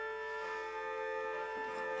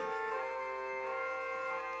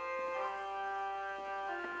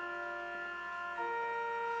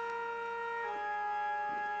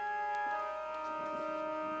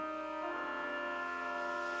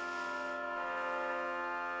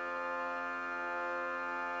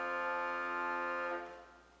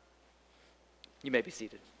You may be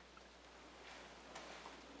seated.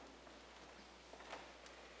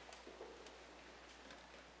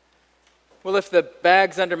 Well, if the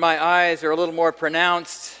bags under my eyes are a little more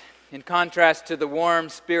pronounced, in contrast to the warm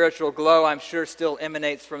spiritual glow I'm sure still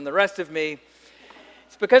emanates from the rest of me,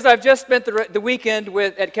 it's because I've just spent the weekend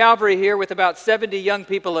at Calvary here with about 70 young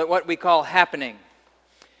people at what we call Happening.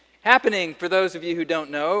 Happening, for those of you who don't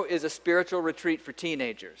know, is a spiritual retreat for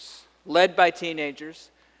teenagers, led by teenagers,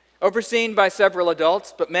 overseen by several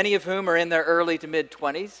adults, but many of whom are in their early to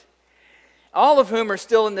mid-20s, all of whom are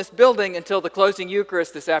still in this building until the closing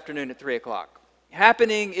Eucharist this afternoon at 3 o'clock.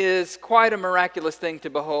 Happening is quite a miraculous thing to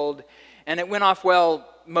behold, and it went off well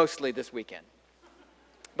mostly this weekend.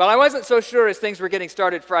 But I wasn't so sure as things were getting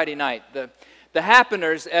started Friday night. The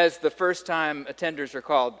Happeners, as the first-time attenders are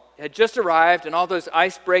called, had just arrived, and all those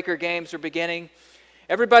icebreaker games were beginning.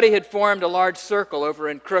 Everybody had formed a large circle over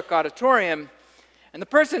in Crook Auditorium, and the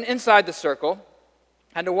person inside the circle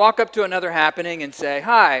had to walk up to another Happening and say,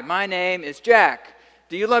 "Hi, my name is Jack.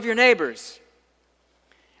 Do you love your neighbors?"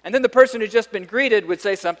 And then the person who'd just been greeted would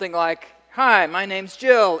say something like, "Hi, my name's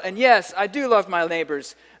Jill, and yes, I do love my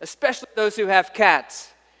neighbors, especially those who have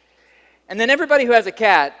cats." And then everybody who has a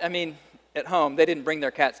cat, at home, they didn't bring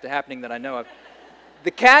their cats to Happening that I know of.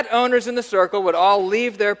 The cat owners in the circle would all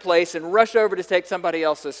leave their place and rush over to take somebody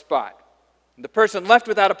else's spot. The person left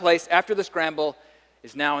without a place after the scramble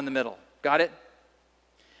is now in the middle. Got it?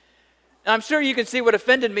 Now, I'm sure you can see what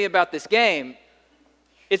offended me about this game.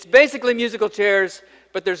 It's basically musical chairs,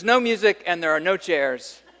 but there's no music and there are no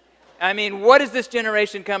chairs. What is this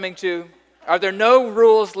generation coming to? Are there no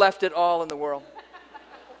rules left at all in the world?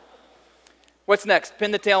 What's next?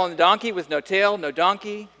 Pin the tail on the donkey with no tail, no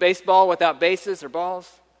donkey, baseball without bases or balls?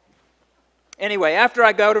 Anyway, after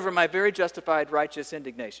I got over my very justified righteous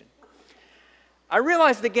indignation, I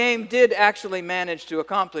realized the game did actually manage to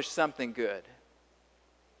accomplish something good.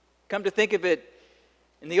 Come to think of it,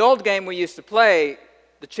 in the old game we used to play,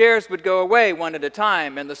 the chairs would go away one at a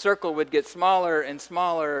time, and the circle would get smaller and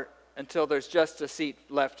smaller until there's just a seat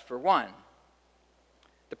left for one.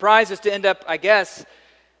 The prize is to end up, I guess,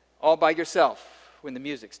 all by yourself when the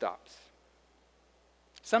music stops.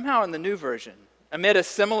 Somehow in the new version, amid a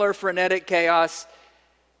similar frenetic chaos,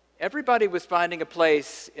 everybody was finding a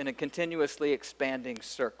place in a continuously expanding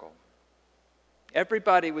circle.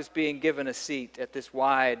 Everybody was being given a seat at this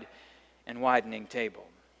wide and widening table.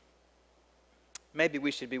 Maybe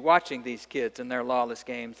we should be watching these kids and their lawless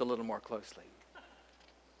games a little more closely.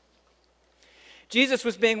 Jesus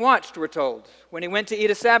was being watched, we're told, when he went to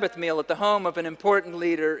eat a Sabbath meal at the home of an important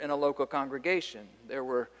leader in a local congregation. There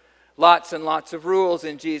were lots and lots of rules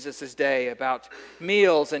in Jesus' day about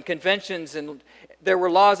meals and conventions, and there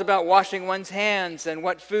were laws about washing one's hands and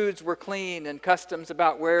what foods were clean and customs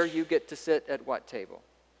about where you get to sit at what table.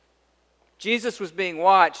 Jesus was being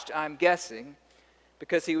watched, I'm guessing,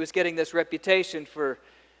 because he was getting this reputation for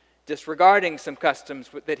disregarding some customs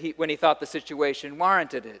when he thought the situation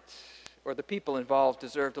warranted it, or the people involved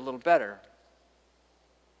deserved a little better.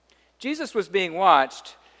 Jesus was being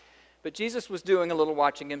watched, but Jesus was doing a little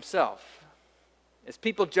watching himself, as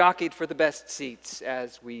people jockeyed for the best seats,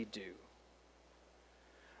 as we do.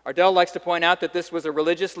 Ardell likes to point out that this was a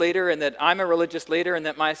religious leader, and that I'm a religious leader, and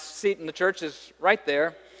that my seat in the church is right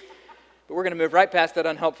there. But we're going to move right past that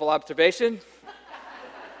unhelpful observation.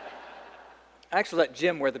 I actually let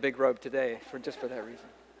Jim wear the big robe today, just for that reason.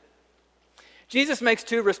 Jesus makes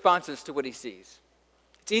two responses to what he sees.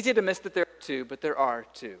 It's easy to miss that there are two, but there are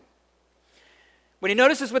two. When he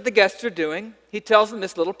notices what the guests are doing, he tells them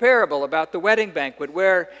this little parable about the wedding banquet,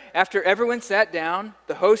 where after everyone sat down,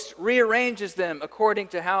 the host rearranges them according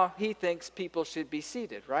to how he thinks people should be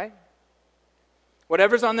seated, right?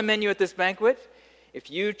 Whatever's on the menu at this banquet, if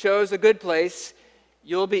you chose a good place,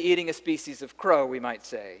 you'll be eating a species of crow, we might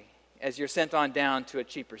say, as you're sent on down to a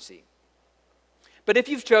cheaper seat. But if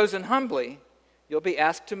you've chosen humbly, you'll be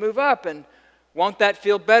asked to move up, and won't that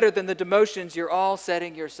feel better than the demotions you're all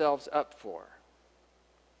setting yourselves up for?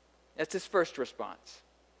 That's his first response.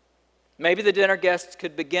 Maybe the dinner guests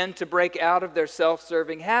could begin to break out of their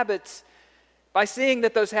self-serving habits by seeing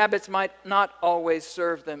that those habits might not always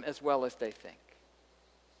serve them as well as they think.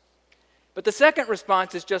 But the second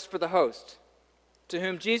response is just for the host, to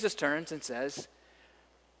whom Jesus turns and says,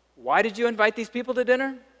 "Why did you invite these people to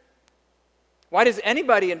dinner? Why does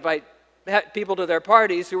anybody invite people to their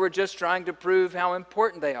parties who are just trying to prove how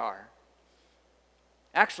important they are?"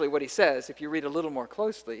 Actually, what he says, if you read a little more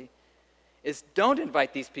closely, is don't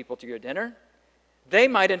invite these people to your dinner. They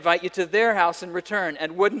might invite you to their house in return,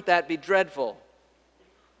 and wouldn't that be dreadful?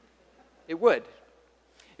 It would.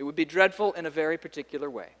 It would be dreadful in a very particular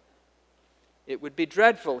way. It would be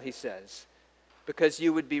dreadful, he says, because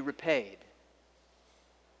you would be repaid.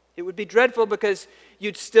 It would be dreadful because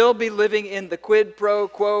you'd still be living in the quid pro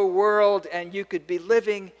quo world, and you could be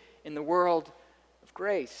living in the world of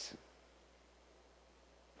grace.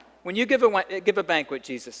 When you give a banquet,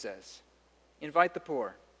 Jesus says, invite the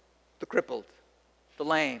poor, the crippled, the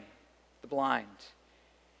lame, the blind,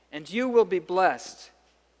 and you will be blessed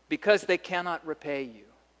because they cannot repay you.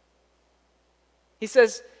 He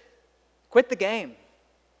says, quit the game.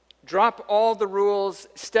 Drop all the rules,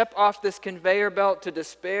 step off this conveyor belt to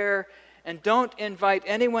despair, and don't invite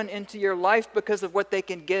anyone into your life because of what they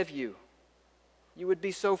can give you. You would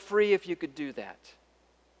be so free if you could do that.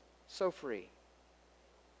 So free.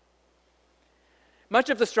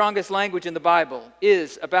 Much of the strongest language in the Bible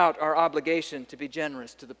is about our obligation to be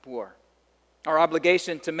generous to the poor, our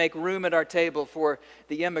obligation to make room at our table for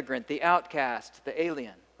the immigrant, the outcast, the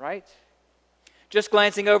alien, right? Just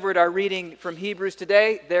glancing over at our reading from Hebrews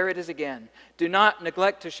today, there it is again. Do not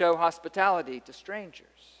neglect to show hospitality to strangers.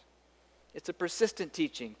 It's a persistent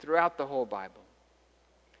teaching throughout the whole Bible.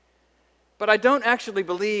 But I don't actually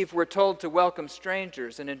believe we're told to welcome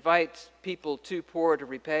strangers and invite people too poor to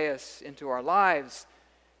repay us into our lives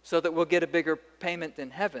so that we'll get a bigger payment in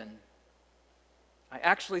heaven. I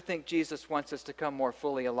actually think Jesus wants us to come more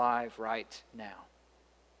fully alive right now.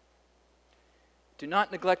 Do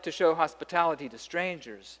not neglect to show hospitality to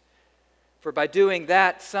strangers, for by doing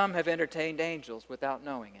that, some have entertained angels without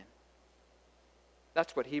knowing it.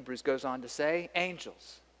 That's what Hebrews goes on to say,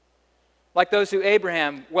 angels. Like those who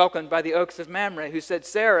Abraham welcomed by the oaks of Mamre, who said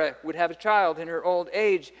Sarah would have a child in her old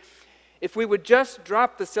age. If we would just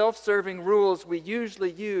drop the self-serving rules we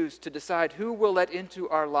usually use to decide who we'll let into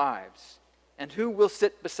our lives and who we'll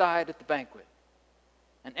sit beside at the banquet,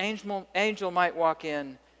 an angel might walk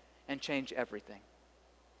in and change everything.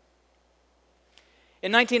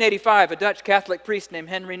 In 1985, a Dutch Catholic priest named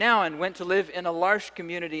Henry Nouwen went to live in a L'Arche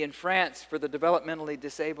community in France for the developmentally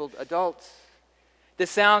disabled adults. This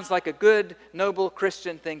sounds like a good, noble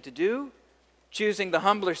Christian thing to do, choosing the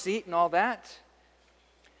humbler seat and all that.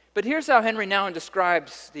 But here's how Henry Nouwen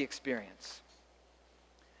describes the experience.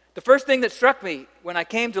 The first thing that struck me when I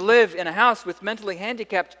came to live in a house with mentally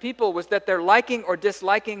handicapped people was that their liking or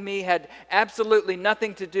disliking me had absolutely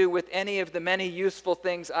nothing to do with any of the many useful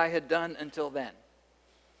things I had done until then.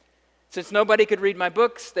 Since nobody could read my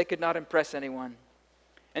books, they could not impress anyone.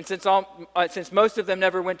 And since most of them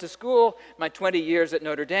never went to school, my 20 years at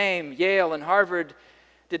Notre Dame, Yale, and Harvard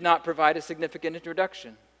did not provide a significant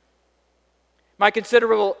introduction. My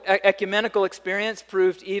considerable ecumenical experience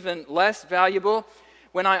proved even less valuable.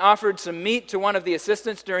 When I offered some meat to one of the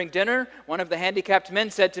assistants during dinner, one of the handicapped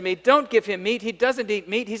men said to me, "Don't give him meat. He doesn't eat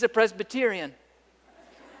meat. He's a Presbyterian."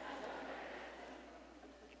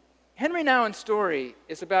 Henry Nouwen's story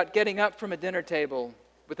is about getting up from a dinner table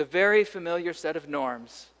with a very familiar set of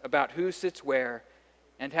norms about who sits where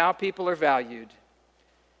and how people are valued,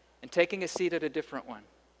 and taking a seat at a different one.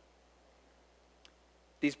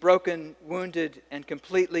 These broken, wounded, and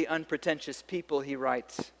completely unpretentious people, he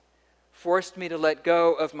writes, forced me to let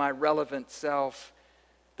go of my relevant self,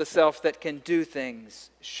 the self that can do things,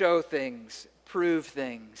 show things, prove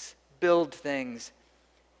things, build things,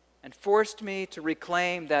 and forced me to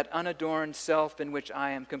reclaim that unadorned self in which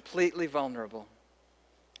I am completely vulnerable,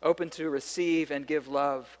 open to receive and give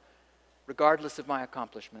love, regardless of my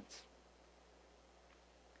accomplishments.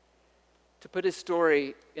 To put his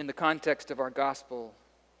story in the context of our gospel,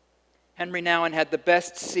 Henry Nouwen had the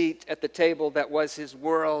best seat at the table that was his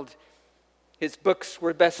world. His books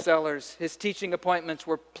were bestsellers. His teaching appointments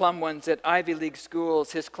were plum ones at Ivy League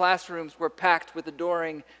schools. His classrooms were packed with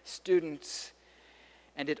adoring students.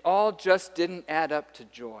 And it all just didn't add up to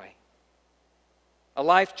joy. A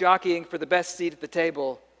life jockeying for the best seat at the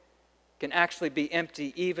table can actually be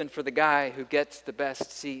empty even for the guy who gets the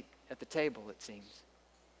best seat at the table, it seems.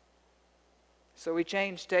 So he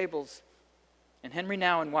changed tables, and Henry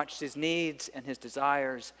Nouwen watched his needs and his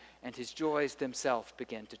desires and his joys themselves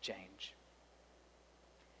begin to change.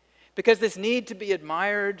 Because this need to be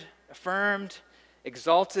admired, affirmed,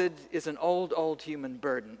 exalted is an old human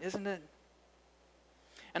burden, isn't it?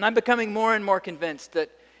 And I'm becoming more and more convinced that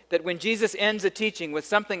when Jesus ends a teaching with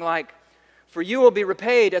something like, "For you will be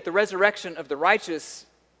repaid at the resurrection of the righteous,"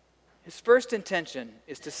 his first intention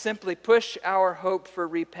is to simply push our hope for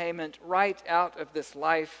repayment right out of this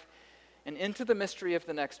life and into the mystery of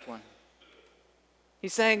the next one.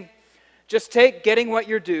 He's saying, just take getting what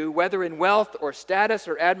you're due, whether in wealth or status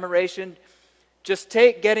or admiration, just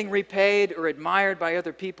take getting repaid or admired by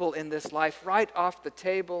other people in this life right off the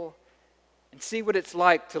table and see what it's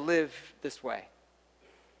like to live this way.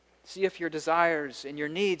 See if your desires and your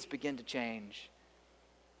needs begin to change.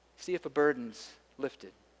 See if a burden's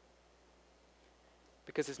lifted.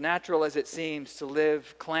 Because as natural as it seems to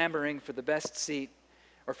live clamoring for the best seat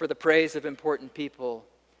or for the praise of important people,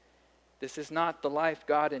 this is not the life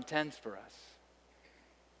God intends for us.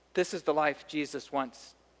 This is the life Jesus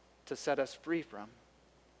wants to set us free from.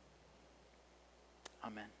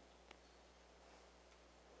 Amen.